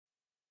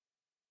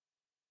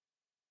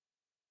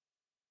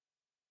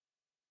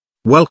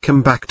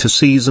welcome back to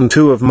Season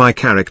 2 of my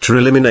character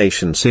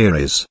elimination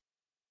series.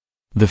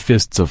 The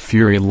Fists of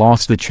Fury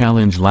lost the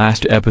challenge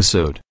last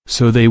episode,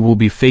 so they will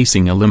be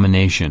facing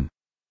elimination.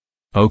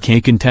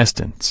 Okay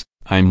contestants,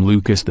 I'm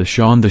Lucas the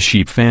Shaun the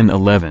Sheep Fan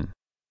 11.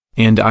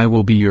 And I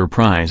will be your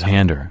prize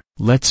hander.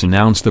 Let's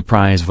announce the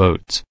prize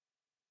votes.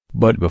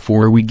 But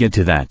before we get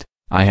to that,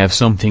 I have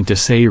something to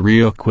say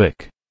real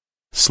quick.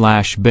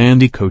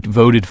 /Bandicoot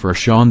voted for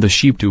Shaun the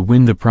Sheep to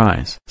win the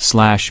prize.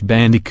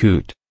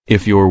 /Bandicoot,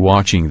 if you're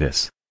watching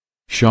this.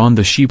 Shaun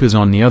the Sheep is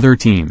on the other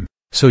team,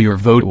 so your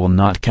vote will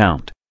not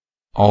count.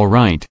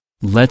 Alright,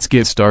 let's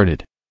get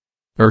started.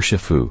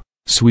 Urshifu,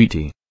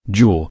 Sweetie,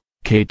 Jewel,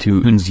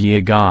 K-Toons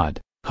Ye God,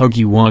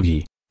 Huggy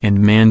Wuggy, and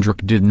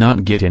Mandrake did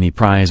not get any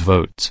prize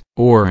votes.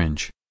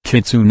 Orange,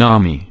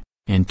 Kitsunami,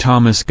 and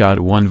Thomas got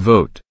 1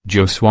 vote.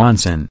 Joe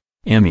Swanson,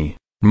 Emmy,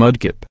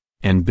 Mudkip,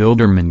 and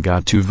Bilderman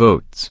got 2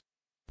 votes.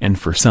 And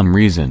for some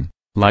reason,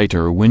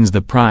 Lighter wins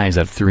the prize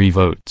at 3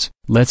 votes.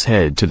 Let's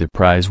head to the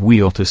prize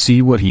wheel to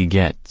see what he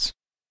gets.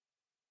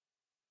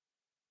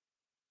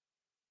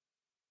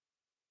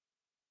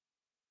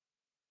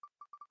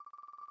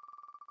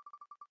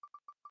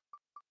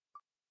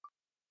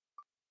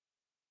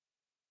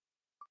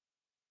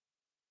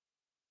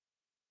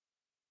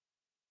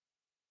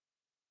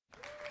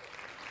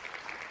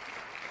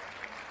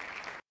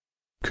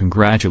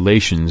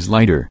 Congratulations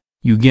Lighter,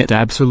 you get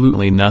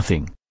absolutely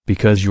nothing,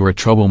 because you're a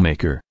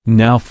troublemaker.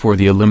 Now for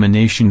the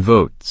elimination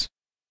votes.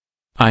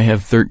 I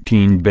have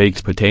 13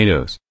 baked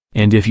potatoes,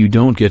 and if you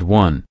don't get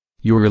one,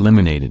 you're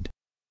eliminated.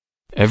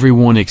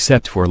 Everyone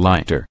except for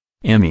Lighter,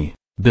 Emmy,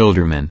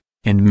 Bilderman,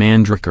 and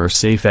Mandrake are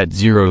safe at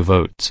 0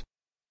 votes.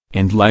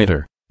 And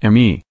Lighter,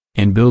 Emmy,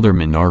 and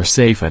Bilderman are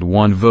safe at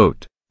 1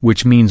 vote,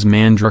 which means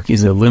Mandrake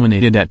is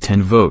eliminated at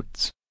 10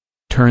 votes.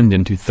 Turned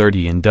into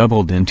 30 and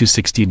doubled into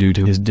 60 due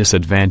to his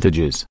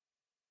disadvantages.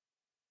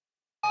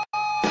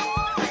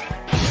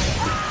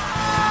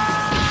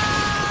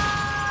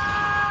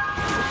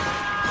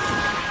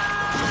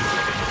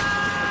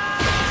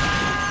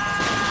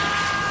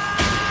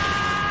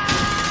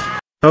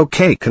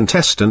 Okay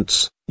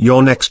contestants,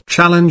 your next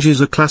challenge is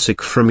a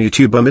classic from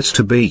YouTuber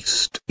Mr.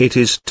 Beast. It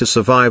is to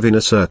survive in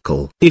a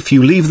circle. If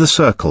you leave the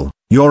circle,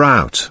 you're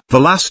out.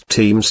 The last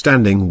team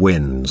standing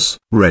wins.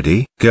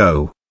 Ready,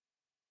 go.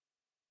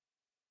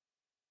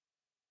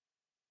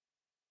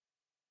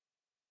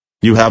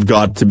 You have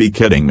got to be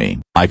kidding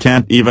me. I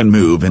can't even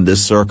move in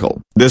this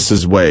circle. This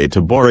is way too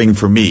boring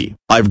for me.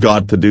 I've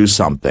got to do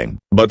something.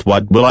 But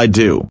what will I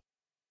do?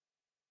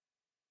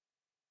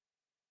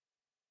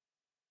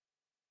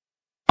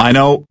 I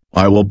know,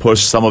 I will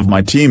push some of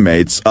my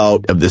teammates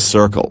out of this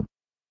circle.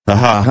 Ha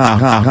ha ha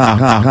ha ha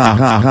ha ha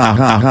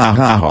ha ha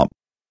ha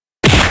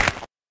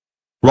ha.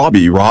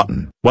 Robbie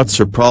Rotten, what's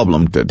your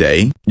problem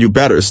today? You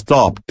better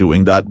stop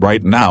doing that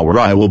right now or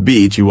I will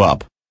beat you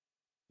up.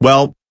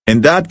 Well,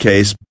 in that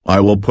case, I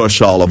will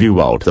push all of you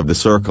out of the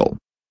circle.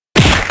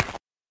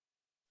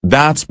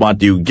 That's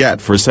what you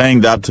get for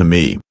saying that to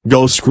me.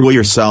 Go screw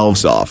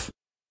yourselves off.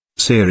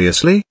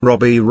 Seriously,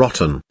 Robbie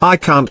Rotten? I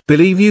can't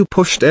believe you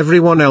pushed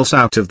everyone else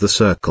out of the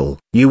circle.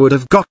 You would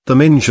have got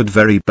them injured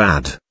very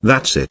bad.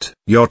 That's it.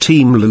 Your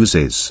team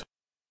loses.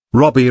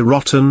 Robbie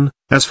Rotten,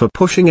 as for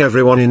pushing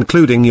everyone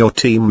including your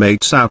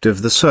teammates out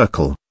of the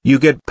circle, you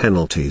get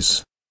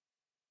penalties.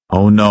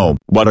 Oh no,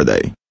 what are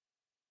they?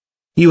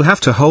 You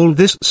have to hold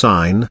this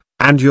sign,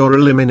 and your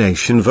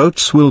elimination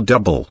votes will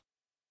double.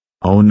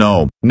 Oh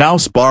no, now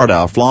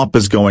Sparta Flop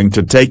is going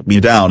to take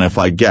me down if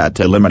I get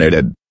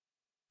eliminated.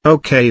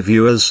 Okay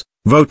viewers,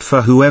 vote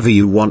for whoever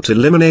you want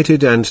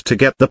eliminated and to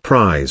get the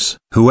prize.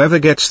 Whoever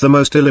gets the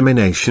most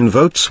elimination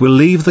votes will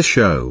leave the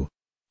show.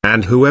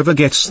 And whoever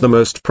gets the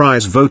most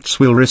prize votes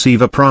will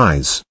receive a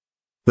prize.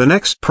 The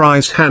next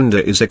prize hander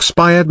is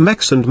Expired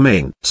Mechs and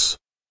Mints.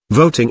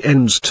 Voting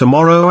ends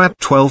tomorrow at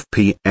 12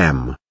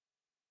 p.m.